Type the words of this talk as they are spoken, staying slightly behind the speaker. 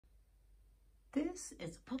This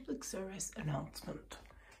is a public service announcement.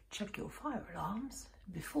 Check your fire alarms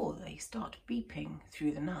before they start beeping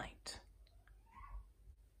through the night.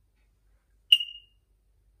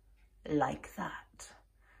 Like that,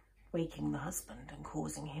 waking the husband and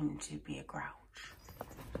causing him to be a grouch.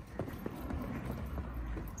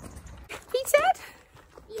 He said?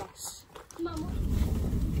 Yes. Mama.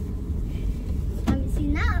 I haven't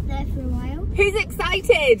seen that up there for a while. Who's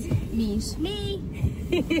excited? Me.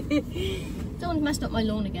 Someone's messed up my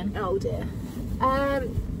lawn again. Oh dear.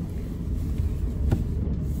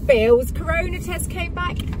 Bill's corona test came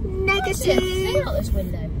back negative. Look out this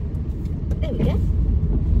window. There we go.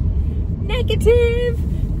 Negative.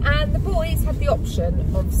 And the boys had the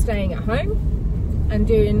option of staying at home and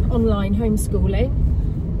doing online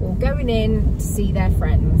homeschooling or going in to see their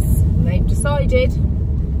friends. And they've decided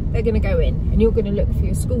they're going to go in, and you're going to look for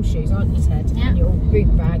your school shoes, aren't you, Ted? Yeah. And your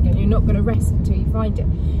boot bag, and you're not going to rest until you find it.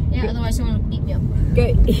 Yeah, otherwise someone will beat me up.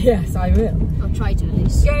 Go. Yes, I will. I'll try to at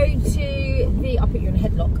least. Go to the. I'll put you in a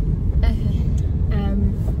headlock. Okay.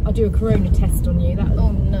 I'll do a corona test on you.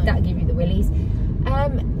 Oh no. That'll give you the willies.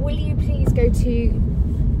 Will you please go to?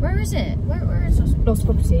 Where is it? Where is it? Lost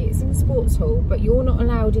Property. It's in the sports hall, but you're not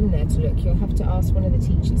allowed in there to look. You'll have to ask one of the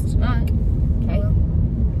teachers to look. Right. Okay.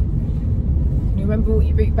 Can you remember what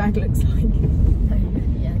your boot bag looks like?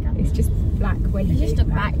 Yeah, I can. It's just black welly It's just boot a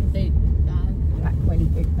bag. back boot bag. Black welly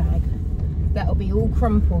boot bag. That'll be all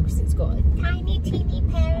crumpled because it's got a Tiny, teeny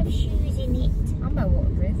pair of shoes in it. I'm by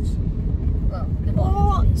waterproofs. Well, the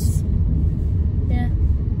bottoms. Yeah.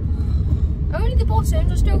 Only the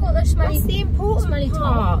bottoms. I've still got the smelly. That's the important smelly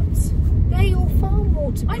part. They're your farm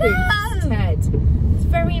waterproof, I know. Ted. It's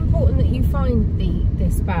very important that you find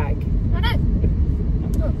this bag. I know.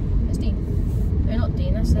 Oh, that's Dean. No, not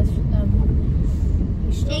Dean. That's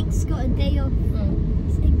Jake's got a day off.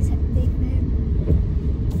 Jake's had a day for him.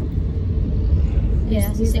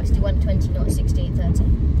 Yeah, it's 61:20, not 16:30.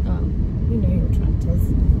 Oh, you know your tractors.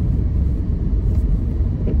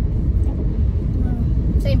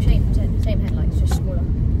 Same shape, same headlights, just smaller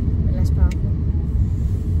and less powerful.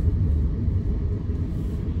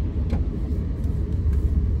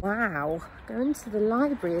 Wow, going to the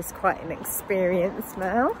library is quite an experience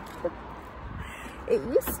now. It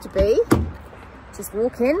used to be just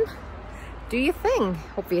walk in, do your thing,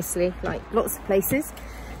 obviously, like lots of places.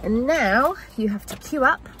 And now you have to queue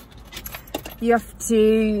up, you have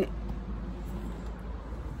to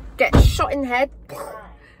get shot in the head.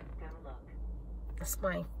 That's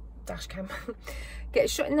my dash cam. Get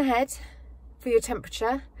shot in the head for your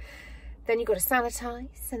temperature. Then you've got to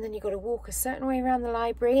sanitize, and then you've got to walk a certain way around the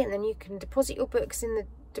library, and then you can deposit your books in the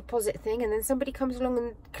deposit thing, and then somebody comes along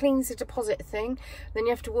and cleans the deposit thing. Then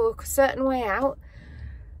you have to walk a certain way out.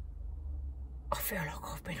 I feel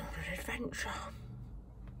like I've been on an adventure.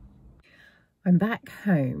 I'm back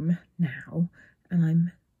home now, and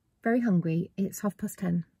I'm very hungry. It's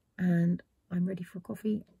 10:30, and I'm ready for a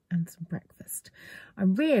coffee and some breakfast. I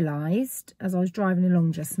realised as I was driving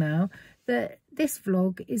along just now that this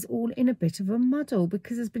vlog is all in a bit of a muddle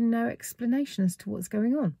because there's been no explanation as to what's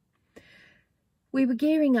going on. We were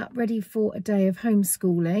gearing up ready for a day of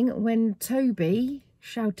homeschooling when Toby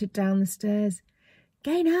shouted down the stairs,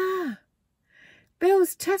 "Gaynor,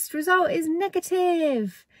 Bill's test result is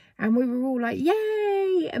negative." And we were all like,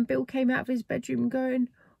 yay! And Bill came out of his bedroom going,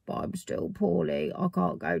 "But I'm still poorly, I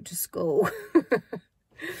can't go to school."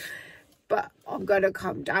 But I'm going to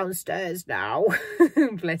come downstairs now.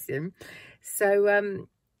 Bless him. So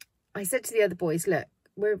I said to the other boys, look,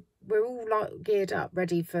 we're all like geared up,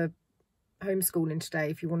 ready for homeschooling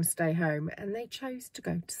today if you want to stay home. And they chose to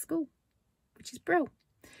go to school, which is brilliant.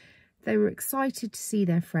 They were excited to see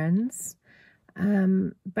their friends.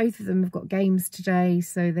 Both of them have got games today,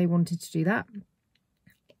 so they wanted to do that.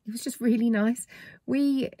 It was just really nice.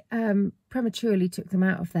 We prematurely took them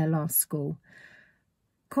out of their last school.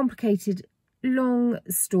 Complicated, long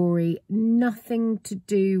story, nothing to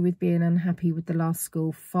do with being unhappy with the last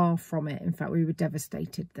school, far from it. In fact, we were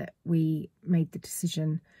devastated that we made the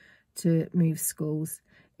decision to move schools.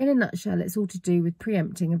 In a nutshell, it's all to do with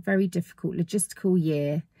preempting a very difficult logistical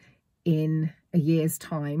year in a year's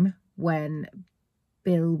time when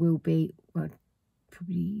Bill will be, well,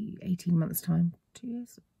 probably 18 months time, 2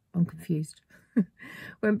 years, I'm confused,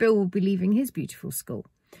 when Bill will be leaving his beautiful school.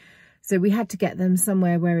 So we had to get them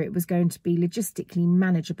somewhere where it was going to be logistically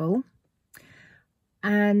manageable.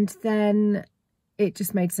 And then it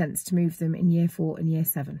just made sense to move them in year 4 and year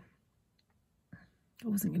 7. I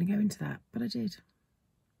wasn't going to go into that, but I did.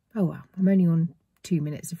 Oh well, I'm only on 2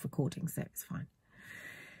 minutes of recording, so it's fine.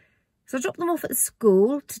 So I dropped them off at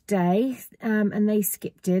school today and they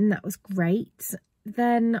skipped in. That was great.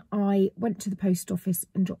 then I went to the post office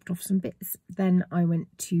and dropped off some bits. Then I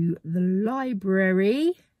went to the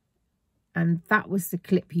library, and that was the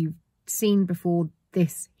clip you've seen before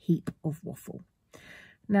this heap of waffle.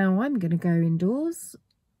 Now I'm going to go indoors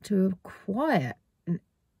to a quiet and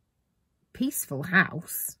peaceful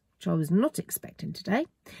house, which I was not expecting today.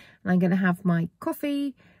 And I'm going to have my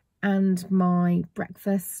coffee and my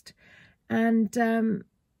breakfast and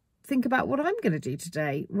think about what I'm going to do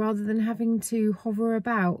today, rather than having to hover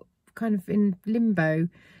about kind of in limbo,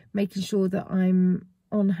 making sure that I'm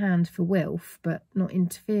on hand for Wilf but not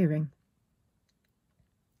interfering.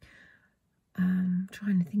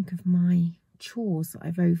 Trying to think of my chores that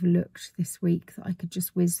I've overlooked this week that I could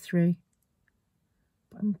just whiz through,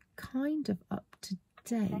 but I'm kind of up to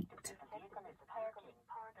date.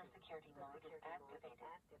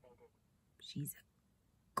 She's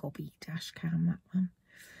a gobby dash cam, that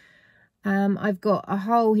one. I've got a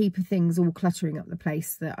whole heap of things all cluttering up the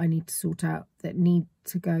place that I need to sort out, that need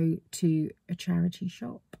to go to a charity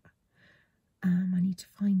shop. I need to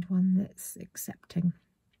find one that's accepting.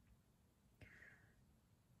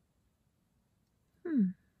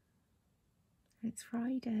 It's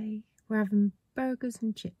Friday. We're having burgers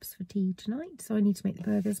and chips for tea tonight, so I need to make the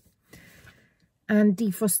burgers and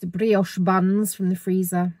defrost the brioche buns from the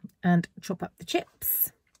freezer and chop up the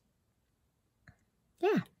chips.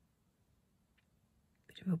 Yeah.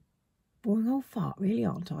 Bit of a boring old fart, really,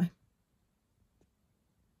 aren't I?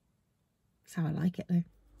 That's how I like it, though.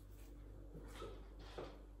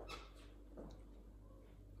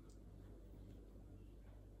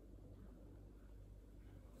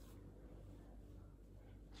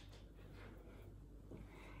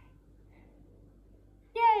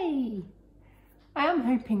 Yay! I am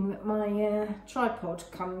hoping that my tripod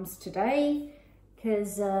comes today,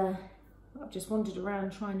 because I've just wandered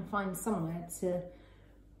around trying to find somewhere to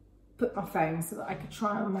put my phone so that I could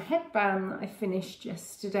try on my headband that I finished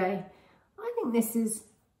yesterday. I think this is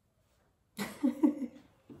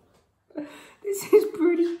this is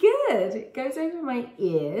pretty good. It goes over my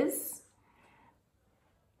ears.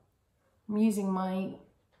 I'm using my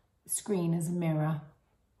screen as a mirror,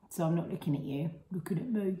 so I'm not looking at you, looking at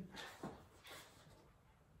me.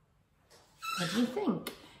 What do you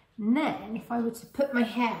think? And then if I were to put my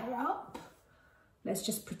hair up, let's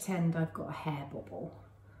just pretend I've got a hair bobble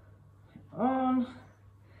on.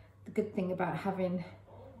 The good thing about having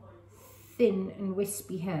thin and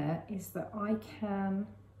wispy hair is that I can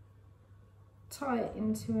tie it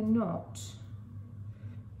into a knot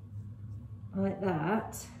like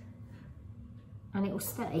that, and it will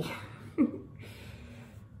stay.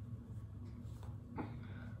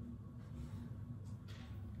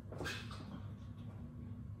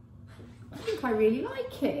 I really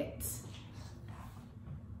like it.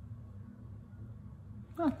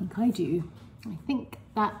 I think I do. I think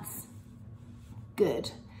that's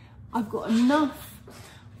good. I've got enough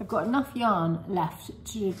yarn left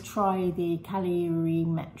to try the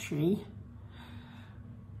calorimetry.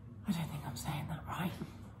 I don't think I'm saying that right.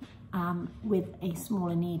 With a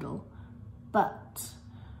smaller needle, but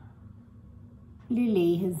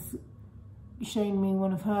Lily has shown me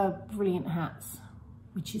one of her brilliant hats,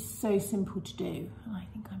 which is so simple to do. I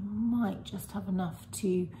think I might just have enough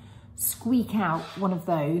to squeak out one of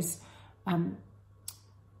those,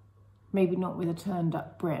 maybe not with a turned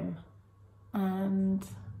up brim, and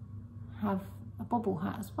have a bobble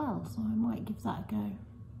hat as well, so I might give that a go.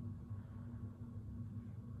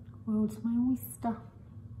 World's my oyster.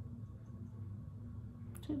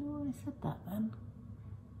 I don't know why I said that then.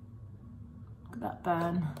 Look at that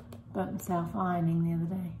burnt myself ironing the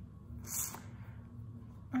other day.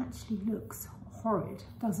 Actually looks horrid,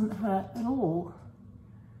 doesn't hurt at all.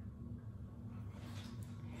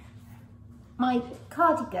 My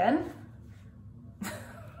cardigan,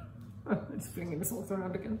 I'm just flinging this all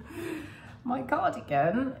around again. My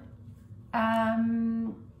cardigan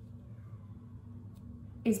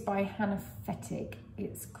is by Hannah Fettig.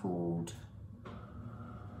 It's called,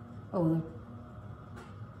 oh,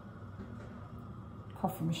 the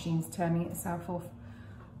coffee machine's turning itself off.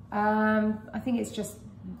 I think it's just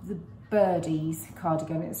the Birdies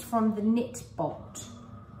cardigan. It's from the Knitbot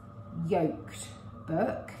Yoked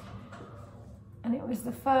book, and it was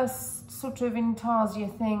the first sort of intarsia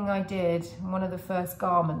thing I did, one of the first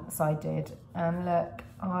garments I did. And look,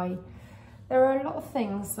 there are a lot of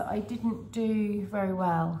things that I didn't do very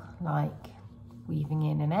well, like weaving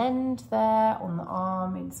in an end there on the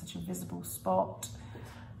arm in such a visible spot,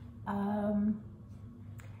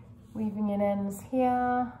 weaving in ends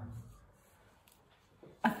here.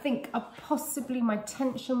 I think possibly my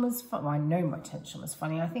tension was fun. Well, I know my tension was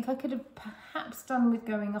funny. I think I could have perhaps done with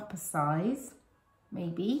going up a size.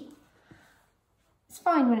 maybe. It's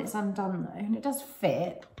fine when it's undone though, and it does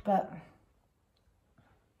fit, but...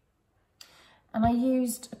 And I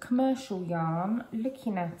used a commercial yarn,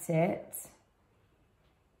 looking at it.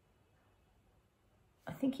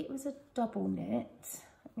 I think it was a double knit.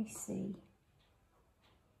 Let me see.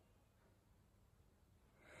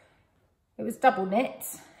 It was double knit,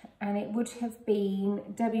 and it would have been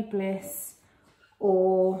Debbie Bliss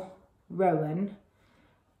or Rowan,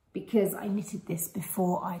 because I knitted this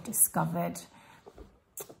before I discovered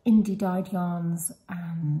indie dyed yarns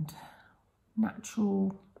and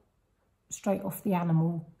natural, straight off the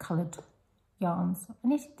animal coloured yarns. I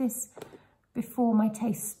knitted this before my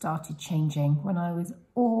taste started changing, when I was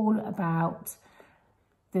all about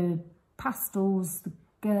the pastels, the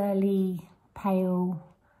girly, pale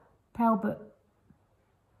but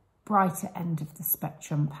brighter end of the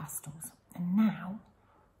spectrum pastels. And now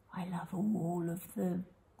I love all of the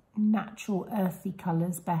natural earthy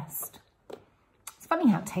colours best. It's funny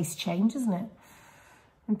how tastes change, isn't it?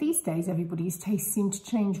 And these days everybody's tastes seem to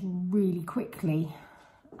change really quickly.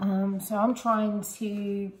 So I'm trying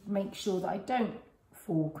to make sure that I don't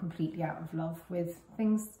fall completely out of love with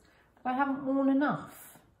things that I haven't worn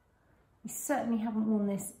enough. I certainly haven't worn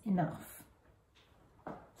this enough.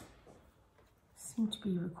 I seem to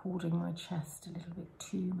be recording my chest a little bit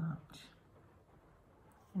too much.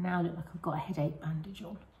 And now I look like I've got a headache bandage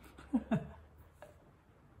on.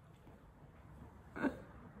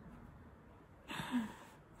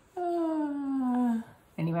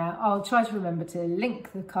 Anyway, I'll try to remember to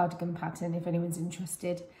link the cardigan pattern if anyone's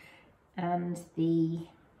interested, and the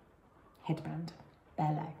headband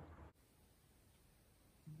below.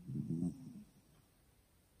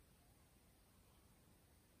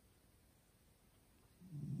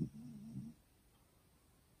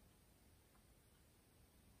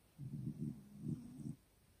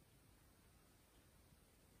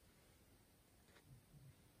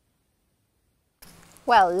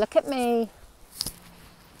 Well, look at me.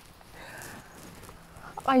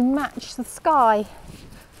 I match the sky.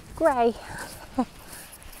 Grey.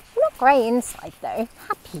 Not grey inside though,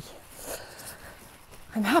 happy.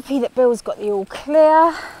 I'm happy that Bill's got the all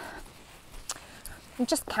clear. I'm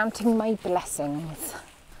just counting my blessings.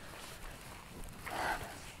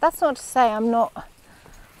 That's not to say I'm not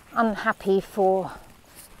unhappy for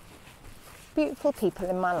beautiful people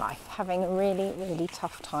in my life having a really, really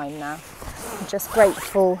tough time now. I'm just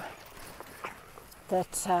grateful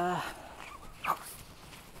that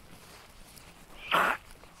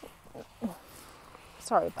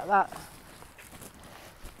sorry about that.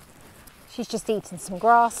 She's just eaten some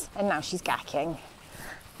grass and now she's gacking.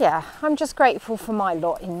 Yeah, I'm just grateful for my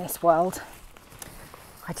lot in this world.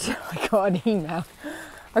 I got an email.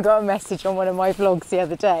 I got a message on one of my vlogs the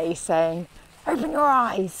other day saying, open your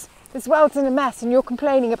eyes. This world's in a mess and you're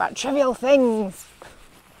complaining about trivial things.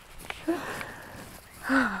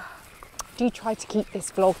 Do try to keep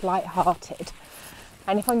this vlog light-hearted.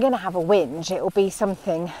 And if I'm going to have a whinge, it'll be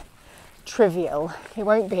something trivial. It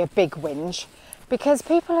won't be a big whinge, because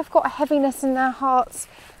people have got a heaviness in their hearts.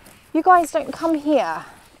 You guys don't come here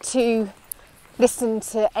to listen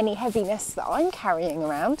to any heaviness that I'm carrying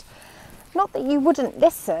around. Not that you wouldn't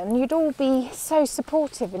listen, you'd all be so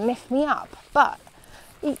supportive and lift me up, but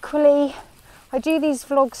equally I do these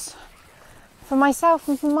vlogs for myself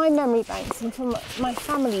and for my memory banks and for my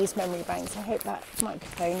family's memory banks. I hope that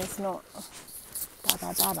microphone is not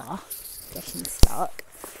getting stuck.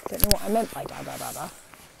 Don't know what I meant by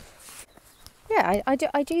Yeah,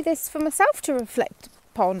 I do this for myself to reflect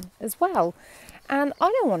upon as well. And I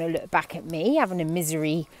don't want to look back at me having a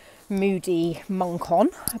misery, moody monk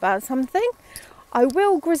on about something. I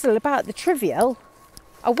will grizzle about the trivial.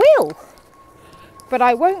 I will. But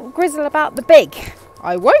I won't grizzle about the big.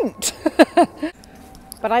 I won't.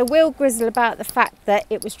 But I will grizzle about the fact that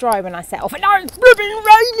it was dry when I set off and now it's blooming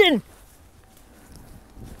raining.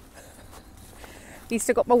 At least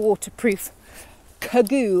I got my waterproof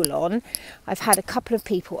cagoule on. I've had a couple of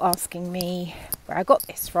people asking me where I got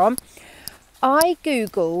this from. I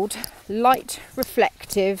googled light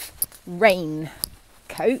reflective rain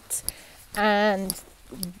coat and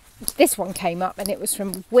this one came up and it was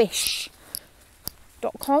from wish.com,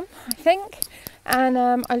 I think. And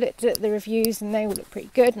I looked at the reviews and they all looked pretty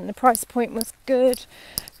good and the price point was good.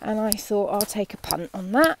 And I thought I'll take a punt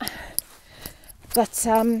on that. But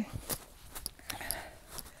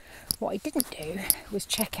what I didn't do was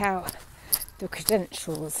check out the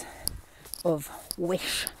credentials of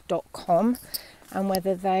wish.com and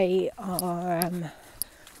whether they are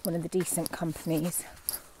one of the decent companies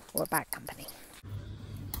or a bad company.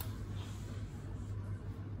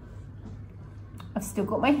 I've still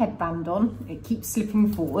got my headband on. It keeps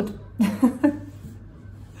slipping forward.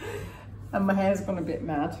 And my hair's gone a bit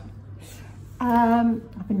mad.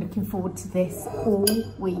 I've been looking forward to this all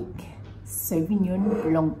week. Sauvignon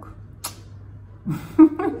Blanc.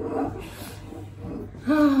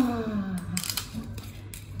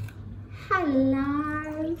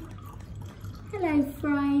 Hello. Hello,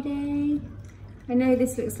 Friday. I know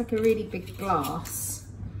this looks like a really big glass,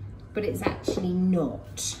 but it's actually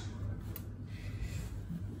not.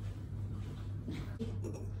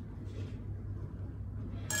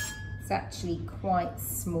 It's actually quite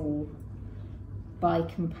small by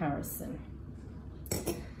comparison.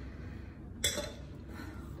 I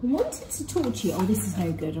wanted to talk to you. Oh, this is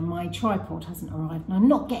no good, and my tripod hasn't arrived, and I'm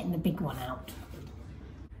not getting the big one out.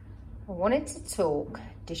 I wanted to talk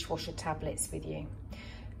dishwasher tablets with you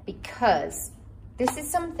because this is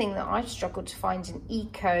something that I've struggled to find an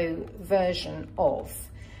eco version of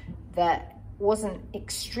that wasn't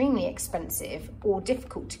extremely expensive or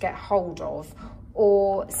difficult to get hold of,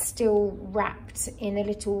 or still wrapped in a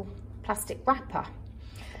little plastic wrapper.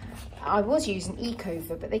 I was using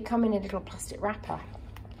Ecover, but they come in a little plastic wrapper.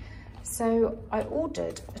 So I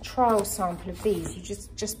ordered a trial sample of these. You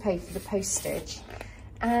just pay for the postage.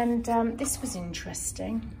 And this was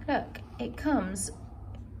interesting. Look, it comes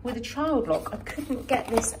with a child lock. I couldn't get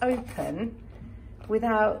this open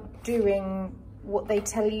without doing what they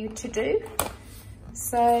tell you to do.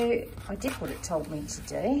 So I did what it told me to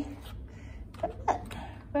do. But look,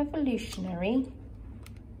 revolutionary.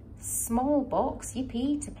 Small box,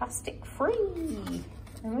 yippee, to plastic free.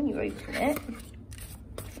 And when you open it,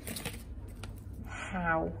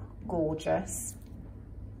 how gorgeous.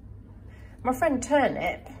 My friend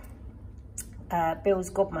Turnip,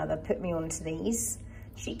 Bill's godmother, put me onto these.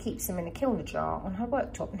 She keeps them in a Kilner jar on her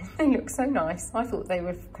worktop, and they look so nice. I thought they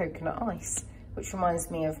were coconut ice, which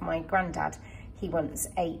reminds me of my granddad. He once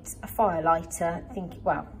ate a fire lighter,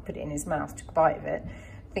 well, put it in his mouth, took a bite of it,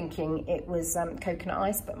 thinking it was coconut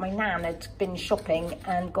ice, but my nan had been shopping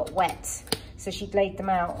and got wet. So she'd laid them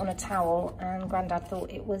out on a towel, and Grandad thought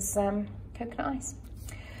it was coconut ice.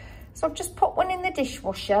 So I've just popped one in the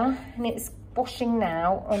dishwasher, and it's washing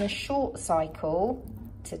now on a short cycle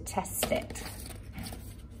to test it.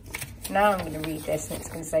 Now I'm going to read this, and it's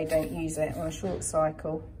going to say don't use it on a short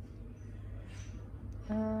cycle.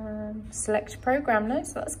 Select program, no,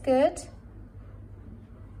 so that's good.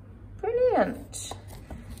 Brilliant.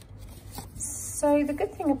 So the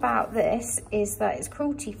good thing about this is that it's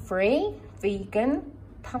cruelty-free, vegan,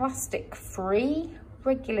 plastic-free,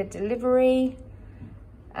 regular delivery.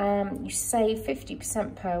 You save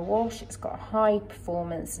 50% per wash. It's got a high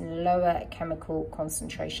performance and lower chemical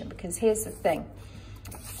concentration, because here's the thing,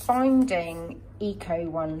 finding eco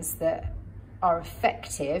ones that are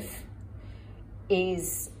effective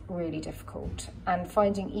is really difficult, and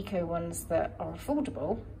finding eco ones that are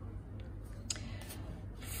affordable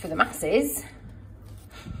for the masses,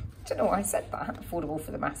 I don't know why I said that, affordable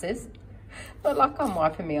for the masses, but like I'm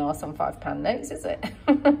wiping my arse on £5 notes, is it?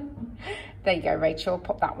 There you go, Rachel, I'll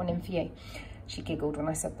pop that one in for you. She giggled when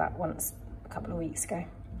I said that once a couple of weeks ago.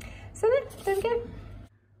 So there we go.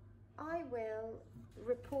 I will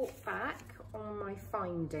report back on my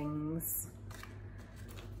findings.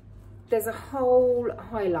 There's a whole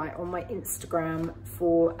highlight on my Instagram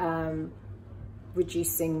for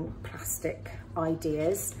reducing plastic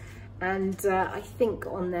ideas, and I think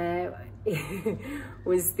on there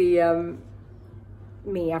was the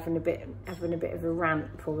me having a bit of a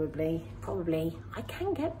rant, probably. I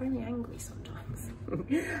can get very angry sometimes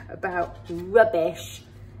about rubbish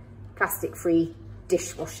plastic-free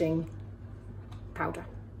dishwashing powder.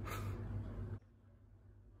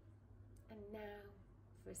 And now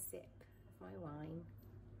for a sip of my wine.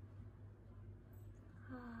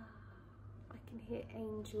 I can hear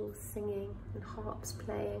angels singing and harps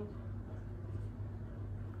playing.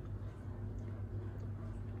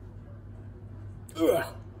 Ugh.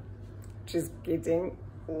 Just kidding.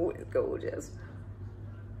 Oh, it's gorgeous.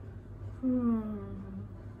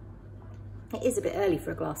 It is a bit early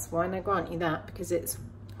for a glass of wine, I grant you that, because it's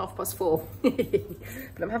 4:30.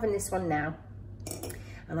 But I'm having this one now,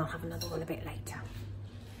 and I'll have another one a bit later,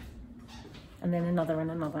 and then another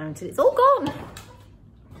and another until it's all gone.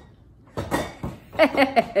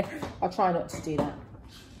 I'll try not to do that.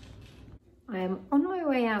 I am on my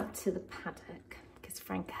way out to the paddock because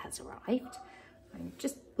Franca has arrived. I'm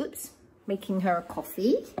just, whoops, making her a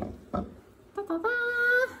coffee.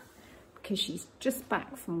 Because she's just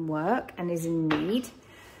back from work and is in need.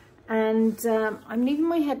 And I'm leaving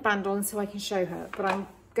my headband on so I can show her, but I'm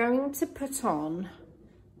going to put on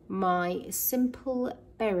my simple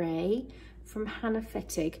beret from Hannah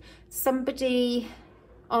Fettig. Somebody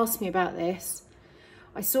asked me about this.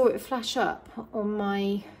 I saw it flash up on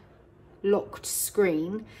my locked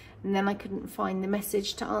screen and then I couldn't find the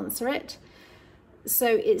message to answer it. So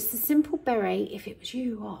it's the simple beret, if it was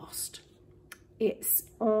you who asked. It's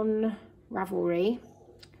on Ravelry.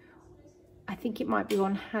 I think it might be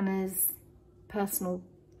on Hannah's personal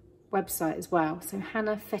website as well. So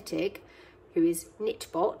Hannah Fettig, who is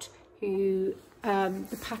Knitbot, who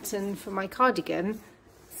the pattern for my cardigan,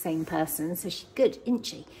 same person, so she's good, isn't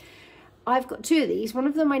she? I've got two of these. One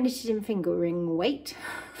of them I knitted in finger wing.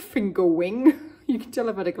 You can tell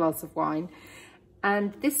I've had a glass of wine.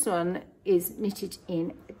 And this one is knitted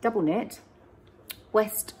in double knit,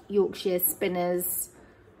 West Yorkshire Spinners.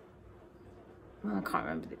 Well, I can't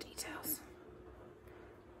remember the details.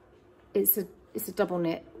 It's a double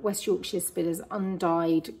knit West Yorkshire Spinners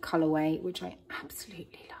undyed colourway, which I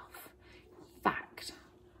absolutely love. In fact,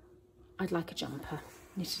 I'd like a jumper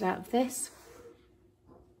knitted out of this.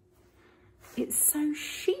 It's so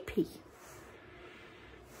sheepy.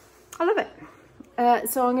 I love it.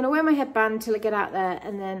 So I'm going to wear my headband till I get out there,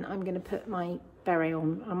 and then I'm going to put my beret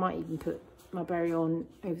on. I might even put my beret on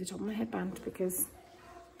over the top of my headband because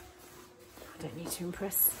I don't need to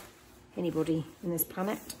impress anybody in this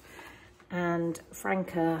planet. And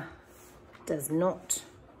Franca does not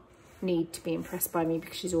need to be impressed by me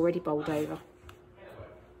because she's already bowled over.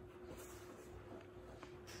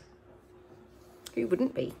 Who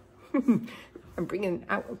wouldn't be? I'm bringing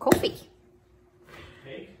out a coffee.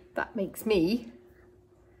 That makes me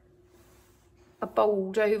a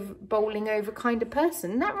bowling over kind of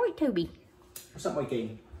person. Isn't that right, Toby? What's that, my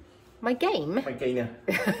game? My game? My gainer.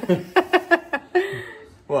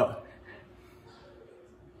 What?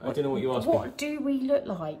 I don't know what you asked me. What do we look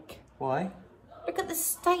like? Why? Look at the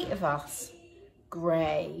state of us.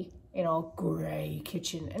 Grey. In our grey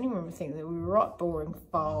kitchen. Anyone would think that we were right boring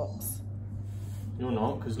farts. You're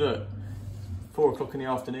not, because look, 4 o'clock in the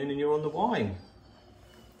afternoon and you're on the wine.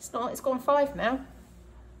 It's not, it's gone 5 now.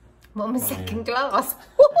 I'm on my second glass.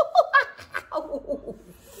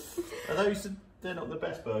 Are those, they're not the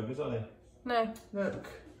best burgers, are they? No. Look.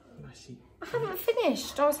 Messy. I haven't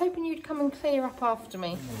finished. I was hoping you'd come and clear up after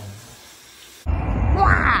me.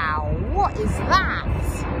 Wow, what is that?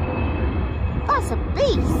 That's a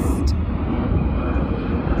beast.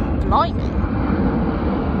 Blimey.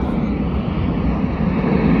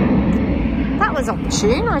 That was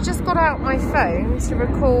opportune. I just got out my phone to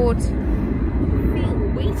record. Feel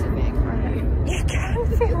the weight of it. You can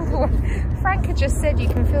feel the weight. Franca just said you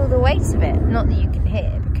can feel the weight of it. Not that you can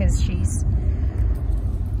hear because she's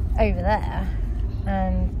over there,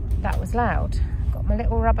 and that was loud. Got my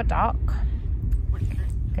little rubber duck,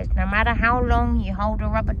 because no matter how long you hold a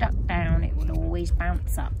rubber duck down, it will always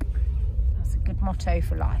bounce up. That's a good motto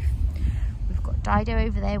for life. We've got Dido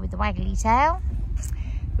over there with the waggly tail.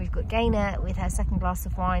 We've got Gaynor with her second glass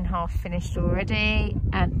of wine, half finished already,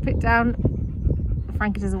 and put down.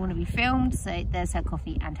 Franca doesn't want to be filmed, so there's her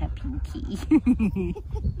coffee and her pinky.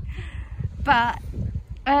 But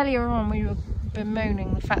earlier on we were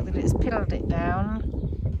bemoaning the fact that it's pilled it down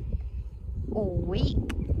all week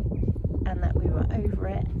and that we were over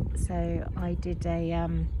it. So I did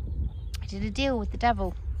a deal with the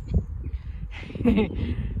devil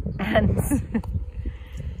and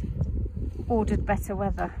ordered better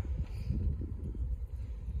weather.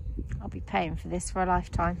 I'll be paying for this for a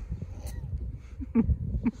lifetime.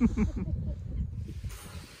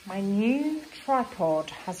 My new tripod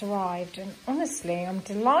has arrived, and honestly I'm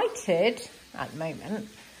delighted at the moment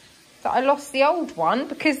that I lost the old one,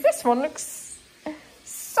 because this one looks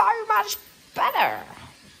so much better.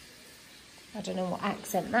 I don't know what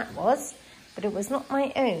accent that was, but it was not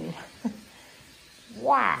my own.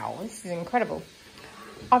 Wow, this is incredible.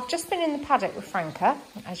 I've just been in the paddock with Franca,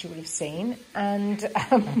 as you would have seen, and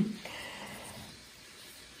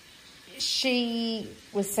she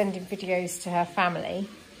was sending videos to her family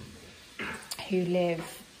who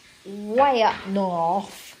live way up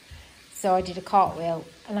north. So I did a cartwheel,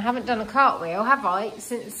 and I haven't done a cartwheel, have I,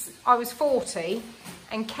 since I was 40,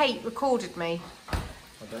 and Kate recorded me. I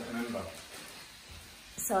don't remember.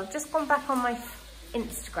 So I've just gone back on my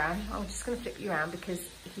Instagram. I'm just going to flip you around because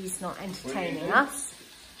he's not entertaining us.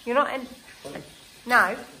 You're not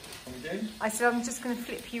No. I said I'm just going to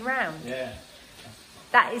flip you round. Yeah.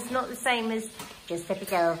 That is not the same as just flip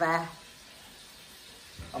it over.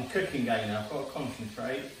 I'm cooking Gaynor, I've got to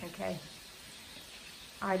concentrate. Okay.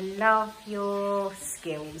 I love your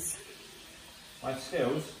skills. My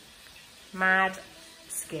skills? Mad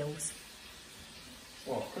skills.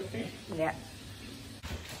 What, cooking? Yeah.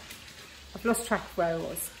 I've lost track of where I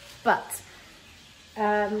was. But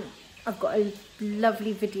I've got a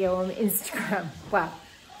lovely video on Instagram. Well,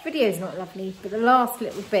 video's not lovely, but the last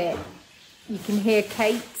little bit, you can hear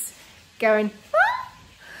Kate going, ah!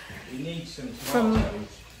 You need some tomatoes.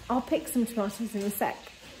 I'll pick some tomatoes in a sec.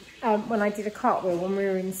 When I did a cartwheel when we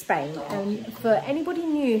were in Spain. And for anybody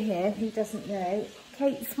new here who doesn't know,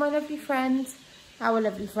 Kate's my lovely friend, our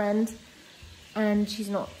lovely friend, and she's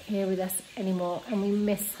not here with us anymore, and we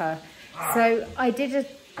miss her. So I did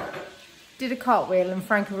a cartwheel, and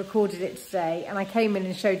Franca recorded it today, and I came in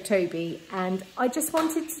and showed Toby, and I just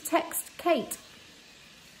wanted to text Kate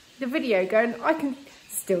the video going, I can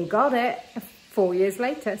still got it 4 years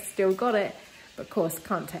later, still got it, but of course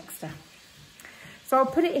can't text her, so I'll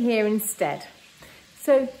put it here instead.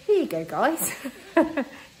 So here you go, guys.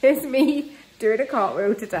 Here's me doing a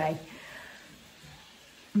cartwheel today.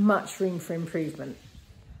 Much room for improvement.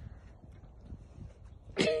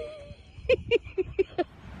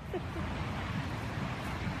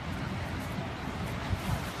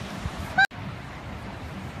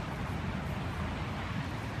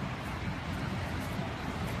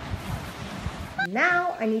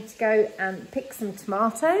 Now I need to go and pick some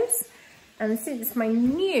tomatoes, and since my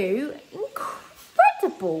new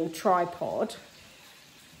incredible tripod,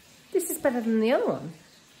 this is better than the other one,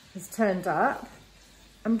 has turned up,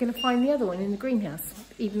 I'm going to find the other one in the greenhouse,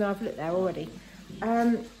 even though I've looked there already.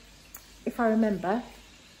 If I remember.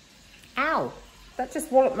 Ow, that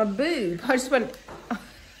just walloped my boob. I just went,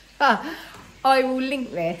 I will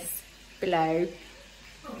link this below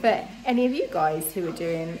for any of you guys who are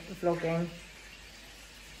doing vlogging.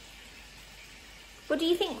 What do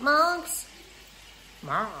you think, Margs?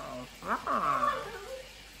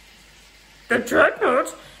 The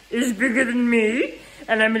tripod is bigger than me,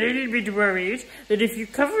 and I'm a little bit worried that if you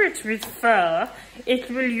cover it with fur, it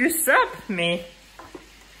will usurp me.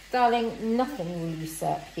 Darling, nothing will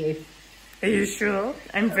usurp you. Are you sure?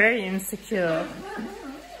 I'm very insecure.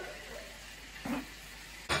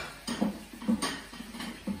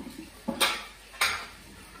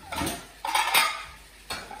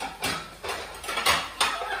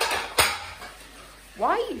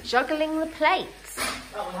 Why are you juggling the plates?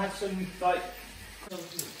 That one had some, like...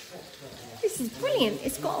 This is brilliant.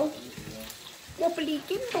 It's got a wobbly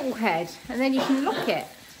gimbal head, and then you can lock it.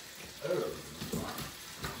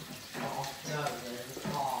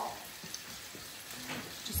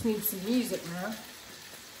 Just need some music now.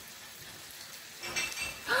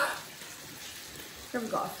 We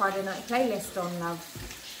haven't got a Friday night playlist on, love.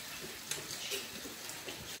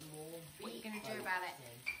 What are you going to do about it?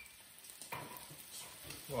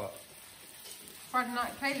 What? Friday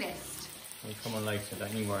night playlist. It'll come on later,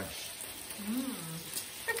 don't you worry.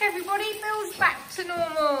 Look, everybody, Bill's back to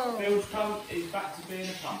normal. Bill's coat is back to being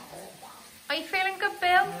a pup. Are you feeling good,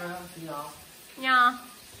 Bill? Yeah.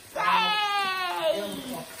 Yay!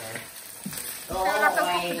 Feel like a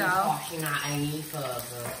crocodile. Pushing that any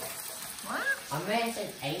further. What? I may have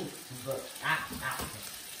said ain't, but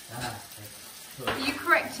Are you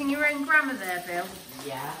correcting your own grammar there, Bill?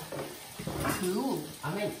 yeah. Cool.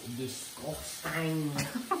 I meant disgusting.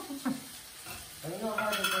 Have you not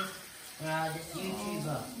heard of this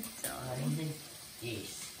YouTuber? You're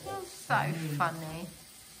so funny.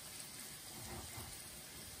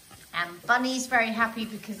 And Bunny's very happy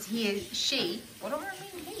because she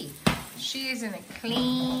is in a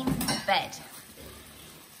clean bed.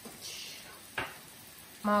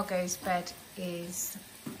 Margot's bed is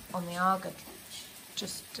on the Arga,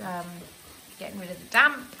 just getting rid of the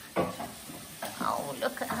damp. Oh,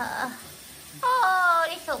 look at her. Oh,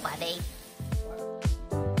 little buddy.